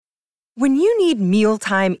When you need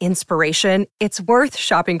mealtime inspiration, it's worth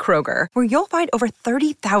shopping Kroger, where you'll find over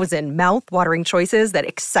 30,000 mouth-watering choices that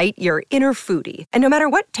excite your inner foodie. And no matter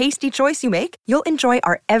what tasty choice you make, you'll enjoy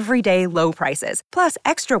our everyday low prices, plus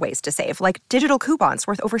extra ways to save, like digital coupons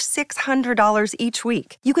worth over $600 each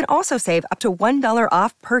week. You can also save up to $1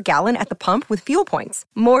 off per gallon at the pump with fuel points.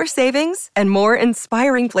 More savings and more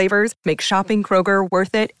inspiring flavors make shopping Kroger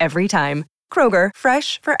worth it every time. Kroger,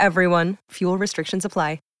 fresh for everyone. Fuel restrictions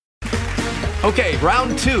apply. Okay,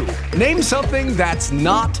 round two. Name something that's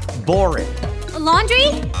not boring. A laundry?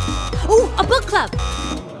 Ooh, a book club.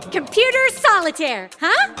 Computer solitaire,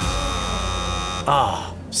 huh?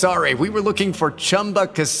 Ah, sorry, we were looking for Chumba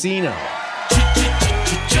Casino.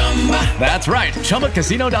 That's right,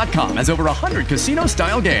 ChumbaCasino.com has over 100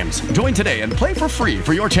 casino-style games. Join today and play for free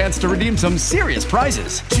for your chance to redeem some serious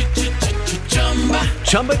prizes.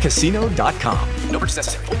 ChumbaCasino.com. No purchase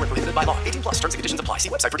necessary. Void where prohibited by law. 18 plus. Terms and conditions apply. See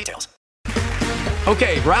website for details.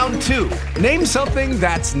 Okay, round two. Name something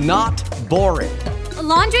that's not boring. A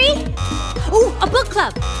laundry? Ooh, a book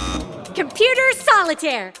club. Computer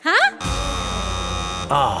solitaire, huh?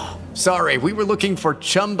 Ah, sorry, we were looking for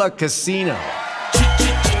Chumba Casino.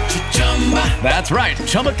 That's right,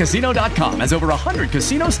 ChumbaCasino.com has over 100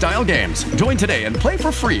 casino-style games. Join today and play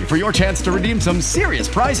for free for your chance to redeem some serious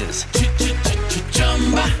prizes.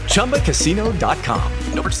 ChumbaCasino.com.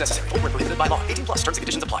 No purchase necessary. Void where prohibited by law. 18 plus. Terms and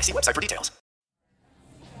conditions apply. See website for details.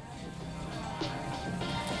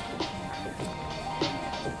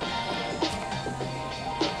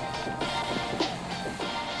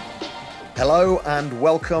 Hello and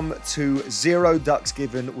welcome to Zero Ducks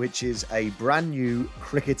Given, which is a brand new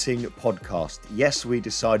cricketing podcast. Yes, we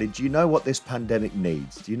decided, do you know what this pandemic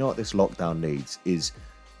needs? Do you know what this lockdown needs? Is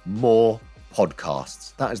more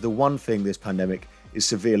podcasts. That is the one thing this pandemic is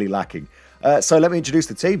severely lacking. So let me introduce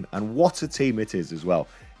the team, and what a team it is as well.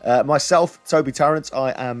 Myself, Toby Tarrant,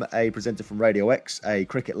 I am a presenter from Radio X, a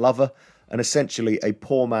cricket lover, and essentially a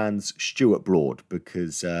poor man's Stuart Broad,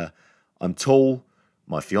 because I'm tall.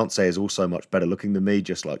 My fiancée is also much better looking than me,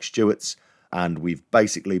 just like Stuart's, and we've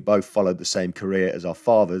basically both followed the same career as our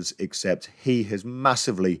fathers, except he has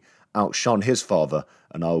massively outshone his father,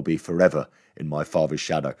 and I will be forever in my father's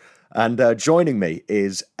shadow. And joining me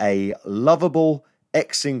is a lovable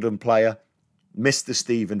ex-England player, Mr.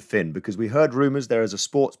 Stephen Finn, because we heard rumours there is a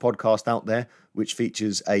sports podcast out there which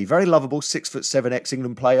features a very lovable 6'7"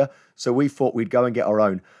 ex-England player, so we thought we'd go and get our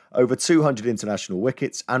own. Over 200 international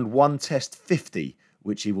wickets and one Test 50,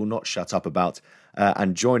 which he will not shut up about.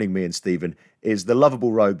 And joining me and Stephen is the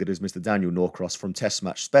lovable rogue that is Mr. Daniel Norcross from Test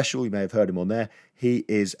Match Special. You may have heard him on there. He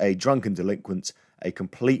is a drunken delinquent, a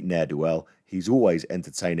complete ne'er-do-well. He's always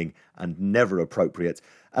entertaining and never appropriate.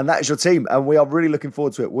 And that is your team, and we are really looking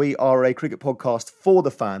forward to it. We are a cricket podcast for the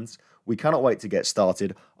fans. We cannot wait to get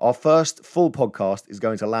started. Our first full podcast is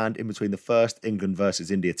going to land in between the first England versus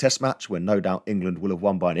India Test match, where no doubt England will have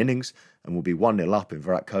won by an innings and will be 1-0 up, and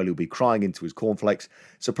Virat Kohli will be crying into his cornflakes.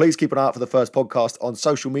 So please keep an eye out for the first podcast on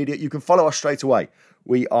social media. You can follow us straight away.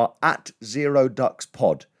 We are at Zero Ducks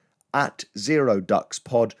Pod, at Zero Ducks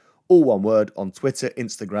Pod, all one word, on Twitter,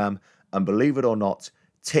 Instagram, and believe it or not,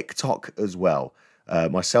 TikTok as well.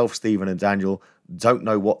 Myself, Stephen and Daniel don't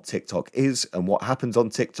know what TikTok is and what happens on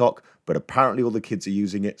TikTok, but apparently all the kids are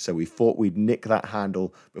using it, so we thought we'd nick that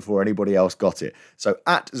handle before anybody else got it. So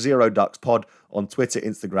at Zero Ducks Pod on Twitter,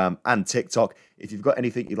 Instagram and TikTok. If you've got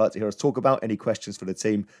anything you'd like to hear us talk about, any questions for the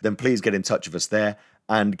team, then please get in touch with us there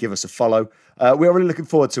and give us a follow. We're really looking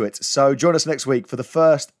forward to it. So join us next week for the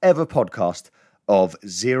first ever podcast of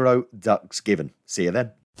Zero Ducks Given. See you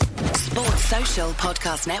then. Sports Social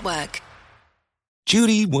Podcast Network.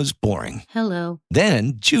 Judy was boring. Hello.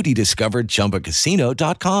 Then Judy discovered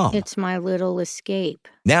ChumbaCasino.com. It's my little escape.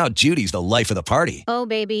 Now Judy's the life of the party. Oh,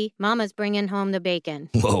 baby, mama's bringing home the bacon.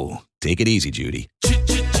 Whoa, take it easy, Judy.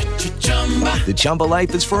 The Chumba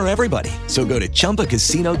life is for everybody. So go to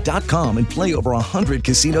ChumbaCasino.com and play over 100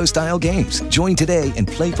 casino-style games. Join today and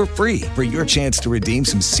play for free for your chance to redeem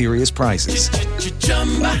some serious prizes.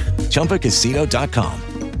 ChumbaCasino.com.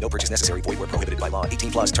 No purchase necessary. Void where prohibited by law.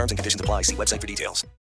 18 plus terms and conditions apply. See website for details.